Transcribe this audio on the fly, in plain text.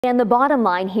And the bottom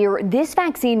line here, this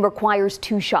vaccine requires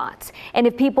 2 shots. And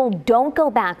if people don't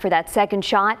go back for that second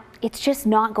shot, it's just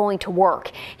not going to work.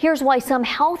 Here's why some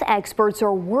health experts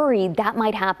are worried that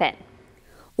might happen.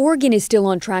 Oregon is still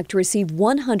on track to receive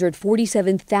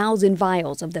 147,000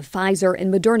 vials of the Pfizer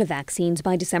and Moderna vaccines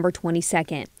by December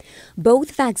 22nd.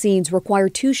 Both vaccines require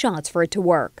 2 shots for it to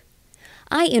work.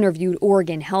 I interviewed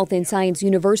Oregon Health and Science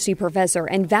University professor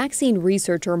and vaccine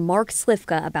researcher Mark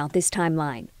Slifka about this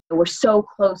timeline. We're so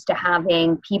close to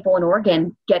having people in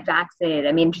Oregon get vaccinated.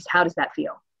 I mean, just how does that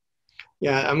feel?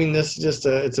 Yeah, I mean, this is just,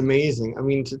 it's amazing. I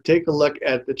mean, to take a look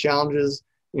at the challenges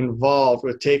involved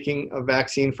with taking a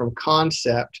vaccine from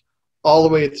concept all the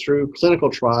way through clinical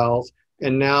trials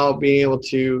and now being able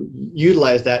to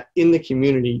utilize that in the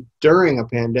community during a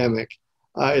pandemic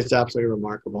is absolutely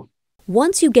remarkable.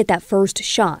 Once you get that first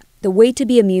shot, the wait to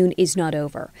be immune is not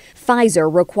over.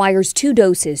 Pfizer requires 2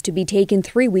 doses to be taken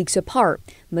 3 weeks apart.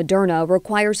 Moderna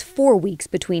requires 4 weeks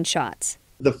between shots.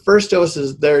 The first dose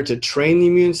is there to train the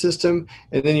immune system,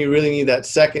 and then you really need that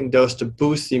second dose to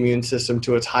boost the immune system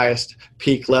to its highest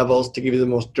peak levels to give you the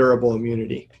most durable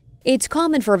immunity. It's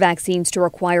common for vaccines to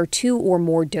require 2 or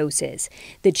more doses.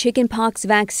 The chickenpox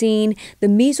vaccine, the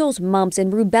measles, mumps,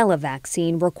 and rubella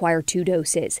vaccine require 2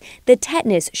 doses. The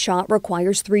tetanus shot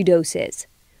requires 3 doses.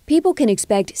 People can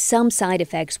expect some side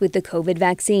effects with the COVID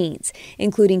vaccines,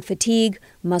 including fatigue,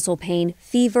 muscle pain,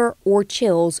 fever, or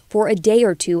chills for a day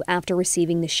or 2 after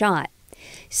receiving the shot.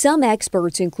 Some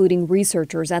experts, including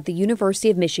researchers at the University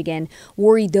of Michigan,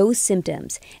 worry those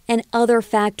symptoms and other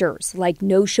factors like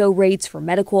no-show rates for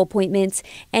medical appointments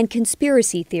and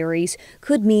conspiracy theories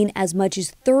could mean as much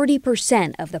as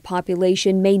 30% of the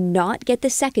population may not get the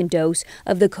second dose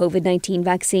of the COVID-19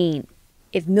 vaccine.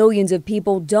 If millions of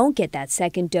people don't get that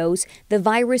second dose, the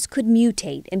virus could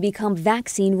mutate and become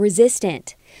vaccine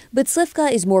resistant. But Slifka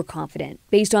is more confident.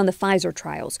 Based on the Pfizer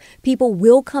trials, people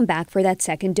will come back for that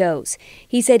second dose.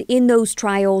 He said in those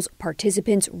trials,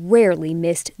 participants rarely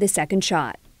missed the second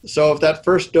shot. So if that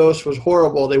first dose was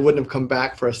horrible, they wouldn't have come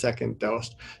back for a second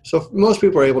dose. So most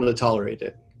people are able to tolerate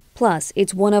it. Plus,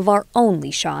 it's one of our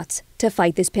only shots to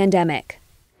fight this pandemic.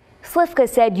 Slifka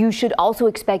said you should also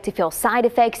expect to feel side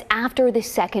effects after the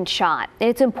second shot. And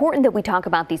it's important that we talk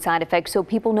about these side effects so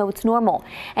people know it's normal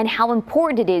and how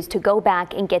important it is to go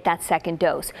back and get that second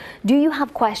dose. Do you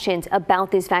have questions about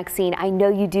this vaccine? I know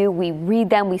you do. We read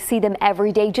them. We see them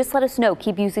every day. Just let us know.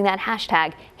 Keep using that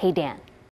hashtag, HeyDan.